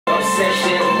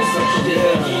protection.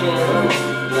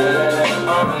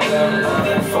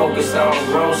 Focused on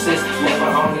roses, never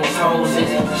on these hoses.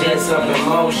 Jets up in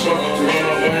motion,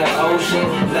 landing in the ocean.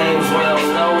 Names well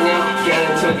known,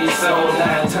 game to be sold.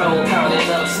 I told, counting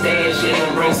up stash shit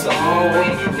and bring some more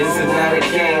in. This is not a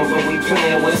game, but we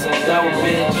playing with some dope,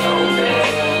 bitch.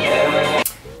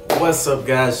 What's up,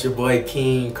 guys? Your boy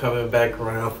King coming back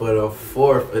around for the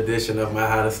 4th edition of my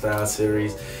How to Style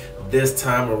series. This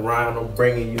time around, I'm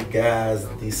bringing you guys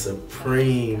the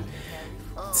Supreme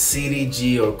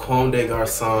CDG or Comme des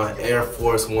Garçons Air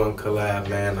Force One collab,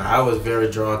 man. I was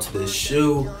very drawn to this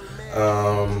shoe.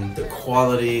 The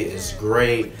quality is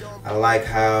great. I like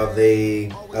how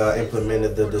they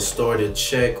implemented the distorted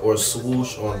check or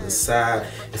swoosh on the side.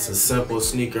 It's a simple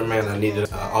sneaker, man. I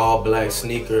needed an all black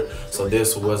sneaker, so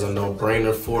this was a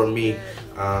no-brainer for me.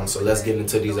 So let's get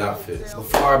into these outfits.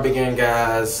 Before I begin,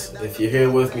 guys, if you're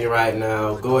here with me right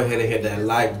now, go ahead and hit that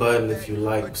like button if you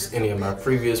like any of my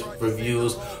previous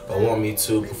reviews or want me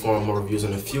to perform more reviews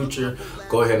in the future.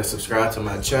 Go ahead and subscribe to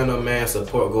my channel, man.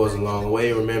 Support goes a long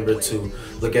way. Remember to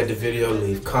look at the video,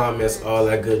 leave comments, all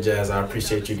that good jazz. I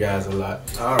appreciate you guys a lot.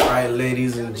 All right,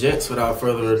 ladies and gents, without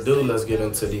further ado, let's get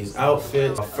into these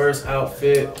outfits. My first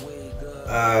outfit,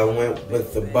 went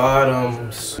with the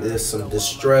bottoms. There's some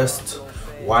distressed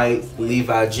white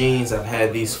Levi jeans. I've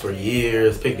had these for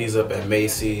years. Picked these up at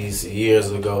Macy's years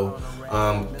ago.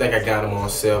 I think I got them on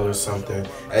sale or something.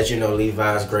 As you know,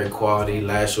 Levi's great quality,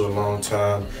 lasts you a long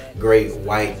time. Great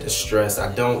white distress.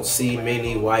 I don't see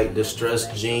many white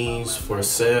distressed jeans for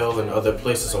sale in other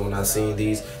places, so when I seen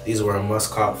these were a must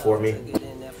cop for me.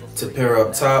 To pair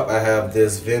up top, I have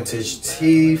this vintage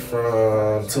tee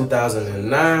from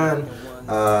 2009.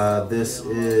 This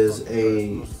is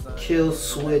a kill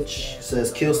switch,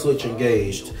 says kill switch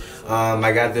engaged.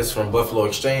 I got this from Buffalo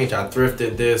Exchange. I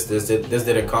thrifted this. This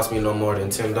didn't cost me no more than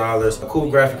 $10. A cool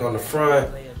graphic on the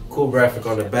front, cool graphic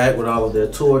on the back with all of their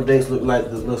tour dates.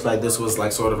 Looks like this was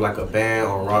like sort of like a band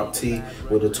or rock tee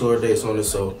with the tour dates on it.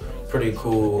 So pretty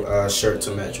cool shirt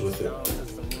to match with it.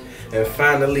 And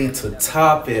finally, to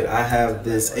top it, I have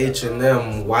this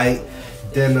H&M white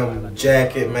denim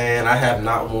jacket, man. I have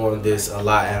not worn this a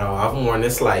lot at all. I've worn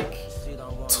this like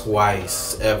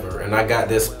twice ever, and I got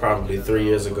this probably 3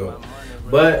 years ago.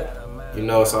 But you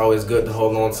know, it's always good to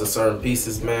hold on to certain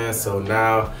pieces, man. So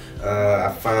now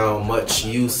I found much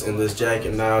use in this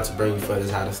jacket now to bring you for this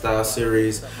How to Style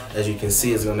series. As you can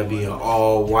see, it's gonna be an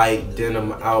all white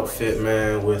denim outfit,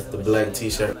 man, with the black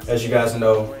t-shirt. As you guys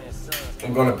know,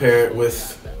 I'm gonna pair it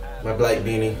with my black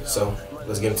beanie. So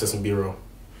let's get into some B-roll.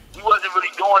 We wasn't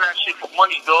really doing that shit for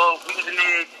money, dog. We was in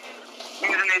there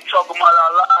talking about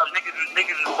our lives.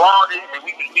 Niggas was bonding, and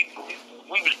niggas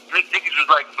was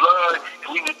like blood, and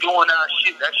we was doing our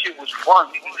shit. That shit was fun.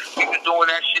 We was doing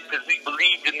that shit because we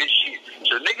believed in this shit.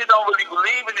 So niggas don't really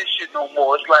believe in this shit no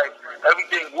more. It's like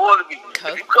everything watery.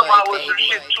 If you come out with some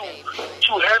shit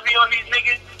too heavy on these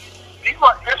niggas,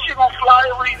 that shit gonna fly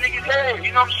over these niggas' heads.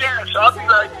 You know what I'm saying? So I'll be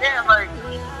like, damn, like,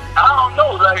 I don't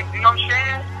know, like, you know what I'm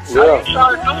saying? How you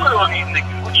trying to do it on these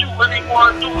niggas? What you really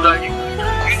want to do? Like, you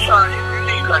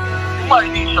need, like, you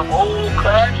might need some old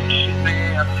classic shit,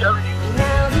 man. I'm telling you.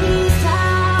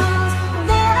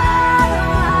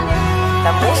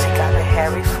 La música de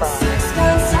Harry Frost.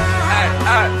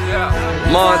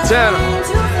 Montana,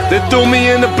 they threw me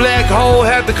in the black hole,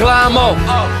 had to climb up.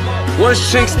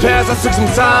 Once chinks passed, I took some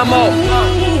time off.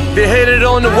 They hated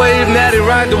on the wave, now they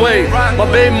ride the wave. My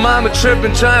baby mama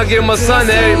tripping, trying to get my son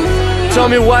to hate.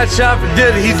 Told me watch out for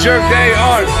Diddy, he jerked the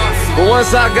artists. But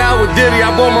once I got with Diddy,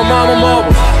 I bought my mama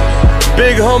marble.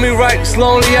 Big homie right,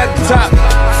 slowly at the top.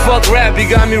 Fuck rap, he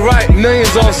got me right,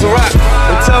 millions on Ciroc.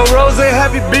 Until Rose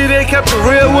Happy B, they kept it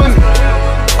real with me.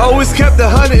 Always kept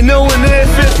 100, no one there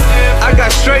 50. I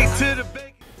got straight to the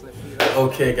bank.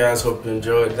 Okay, guys, hope you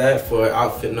enjoyed that. For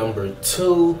outfit number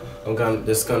 2,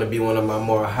 this is gonna be one of my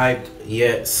more hyped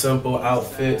yet simple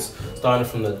outfits. Starting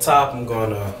from the top, I'm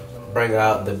gonna bring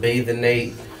out the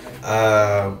Bathing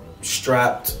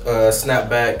strapped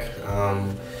snapback.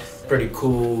 Pretty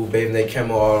cool Bathing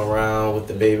camo all around with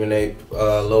the Bathing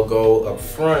logo up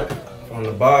front. On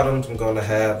the bottoms, I'm gonna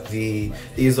have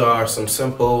these are some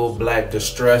simple black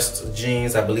distressed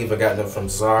jeans. I believe I got them from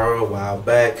Zara a while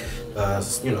back.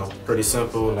 You know, pretty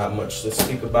simple, not much to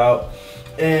speak about.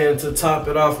 And to top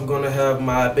it off, I'm gonna have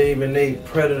my Bathing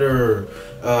Predator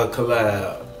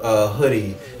collab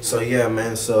hoodie. So yeah,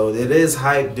 man, so it is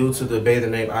hype due to the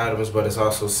Bathing items, but it's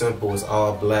also simple. It's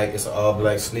all black. It's an all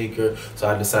black sneaker. So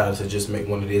I decided to just make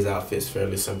one of these outfits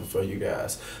fairly simple for you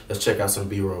guys. Let's check out some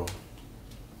B-roll.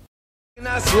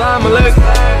 Assalamu alaikum.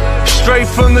 Straight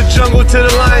from the jungle to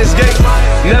the lion's gate.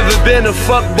 Never been a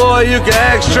fuck boy, you can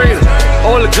ask straight.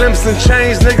 All the glimpse and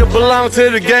chains, nigga, belong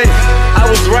to the game. I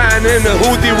was riding in the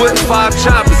hoodie with 5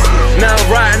 choppers. Now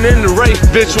I'm riding in the Wraith,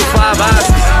 bitch, with 5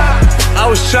 Oscars. I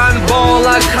was trying to ball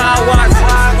like Kyle Watson,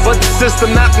 but the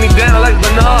system knocked me down like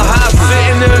Bernard Hopkins.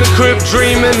 Sitting in the crib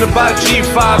dreaming about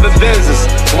G5 and Benzes.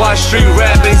 Watch street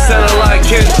rapping, sounding like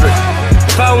Kendrick.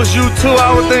 If I was you too,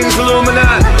 I would think it's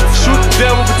Illuminati. Shoot the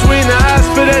devil between the eyes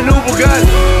for that new Bugatti.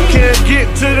 Can't get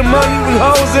to the money with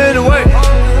hoes in the way.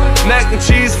 Mac and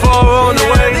cheese fall on the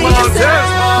way. They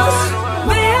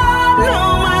all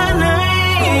know my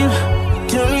name.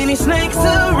 Too many snakes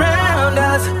around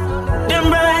us.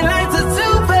 Them bright lights are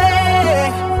too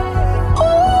big.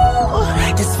 Ooh,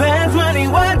 this fast money,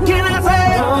 what can I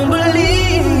say? Don't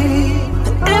believe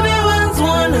that everyone's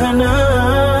wanna know.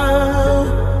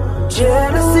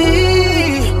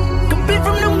 Jealousy could be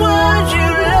from the ones you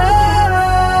love.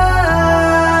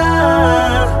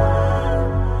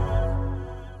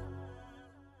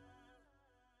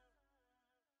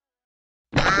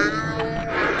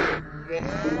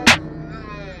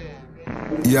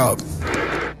 Yup.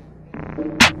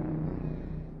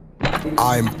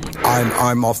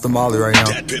 I'm off the molly right now.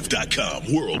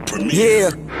 Datpiff.com world premiere.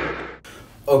 Yeah.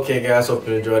 Okay, guys, hope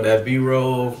you enjoyed that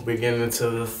B-roll. We're getting into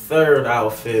the 3rd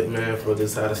outfit, man, for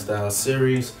this How to Style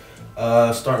series.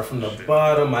 Starting from the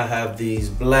bottom, I have these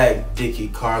black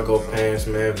Dickies cargo pants,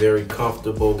 man. Very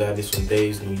comfortable. Got these from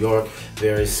Days, New York.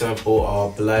 Very simple. All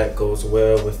black, goes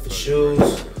well with the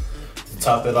shoes. To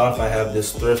top it off, I have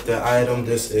this thrifted item.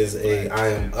 This is a I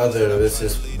Am Other. This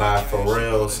is by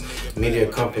Pharrell's media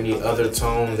company,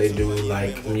 Othertone. They do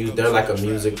like they're like a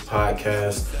music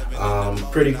podcast.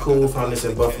 Pretty cool. Found this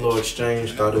at Buffalo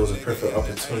Exchange. Thought it was a perfect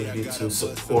opportunity to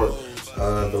support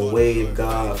the wave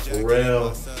god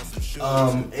Pharrell.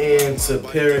 And to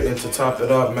pair it and to top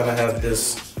it off, man, I have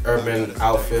this Urban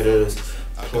Outfitters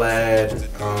plaid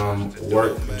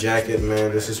work jacket,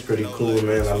 man. This is pretty cool,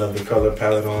 man. I love the color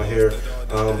palette on here.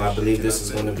 I believe this is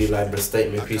going to be like the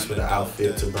statement piece for the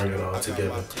outfit to bring it all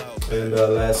together. And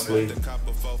lastly,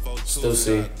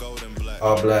 Stussy,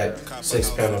 all black,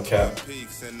 6-panel cap.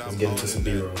 I'm getting to some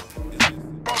B-roll.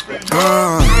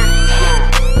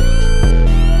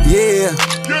 Yeah.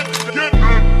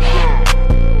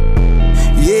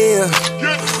 Yeah.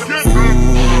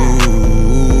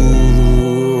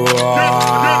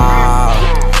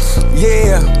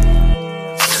 Yeah.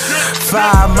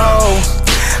 5 more,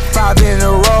 5 in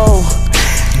a row.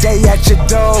 Day at your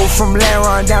door, from land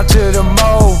run down to the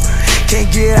mall.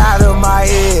 Can't get out of my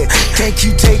head, can't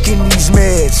keep taking these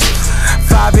meds.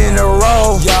 5 in a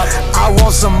row, I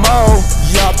want some more.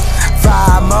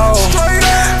 5 more,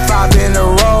 5 in a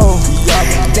row.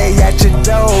 Day at your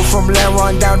door, from land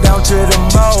run down to the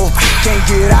mall. Can't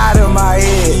get out of my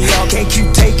head, can't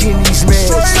keep taking these meds.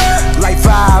 Like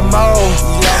 5 more,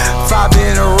 5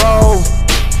 in a row.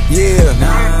 Yeah.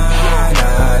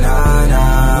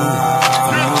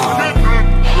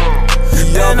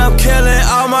 And I'm killing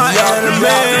all my enemies.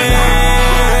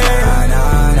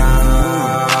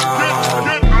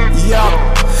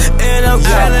 And I'm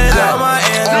killing all my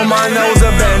enemies. On my nose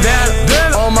a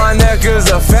bandana, on my neck is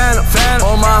a phantom.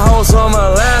 On my hoes from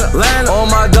Atlanta, on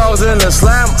my dogs in the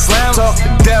slam. Talk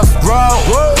death row,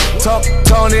 talk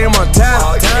Tony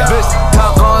Montana. Bitch,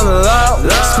 talk on the loud,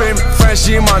 scream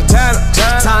Frenchie Montana.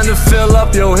 Time to fill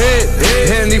up your head,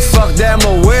 Henny fuck that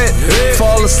my wit.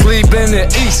 Fall asleep in the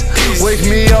east, wake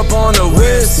me up on the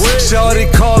west. Shorty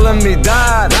calling me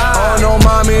dad, oh no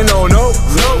mommy, no,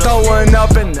 throwing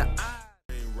up in the.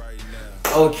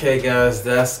 Okay, guys,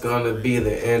 that's gonna be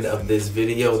the end of this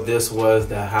video. This was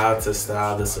the How to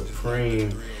Style the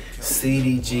Supreme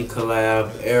CDG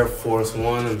collab Air Force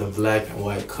One in the black and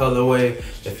white colorway.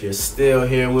 If you're still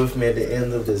here with me at the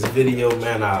end of this video,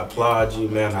 man, I applaud you,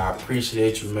 man. I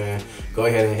appreciate you, man. Go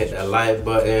ahead and hit that like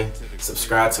button,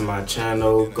 subscribe to my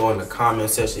channel, go in the comment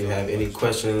section if you have any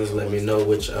questions. Let me know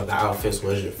which of the outfits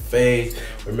was your fave.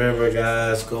 Remember,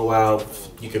 guys, go out.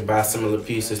 You can buy similar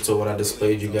pieces to what I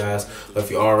displayed you guys. But if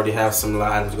you already have some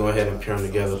items, go ahead and pair them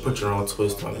together. Put your own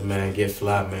twist on it, man. Get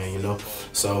fly, man, you know.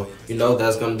 So, you know,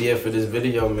 that's going to be it for this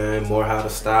video, man. More how to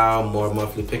style, more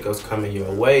monthly pickups coming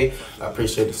your way. I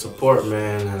appreciate the support,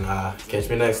 man. And catch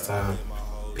me next time.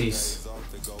 Peace.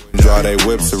 Drive they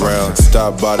whips around,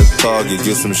 stop by the Target,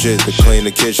 get some shit to clean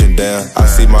the kitchen down. I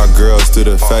see my girls through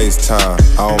the FaceTime,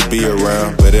 I don't be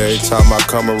around, but every time I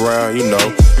come around, you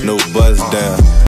know, new buzz down.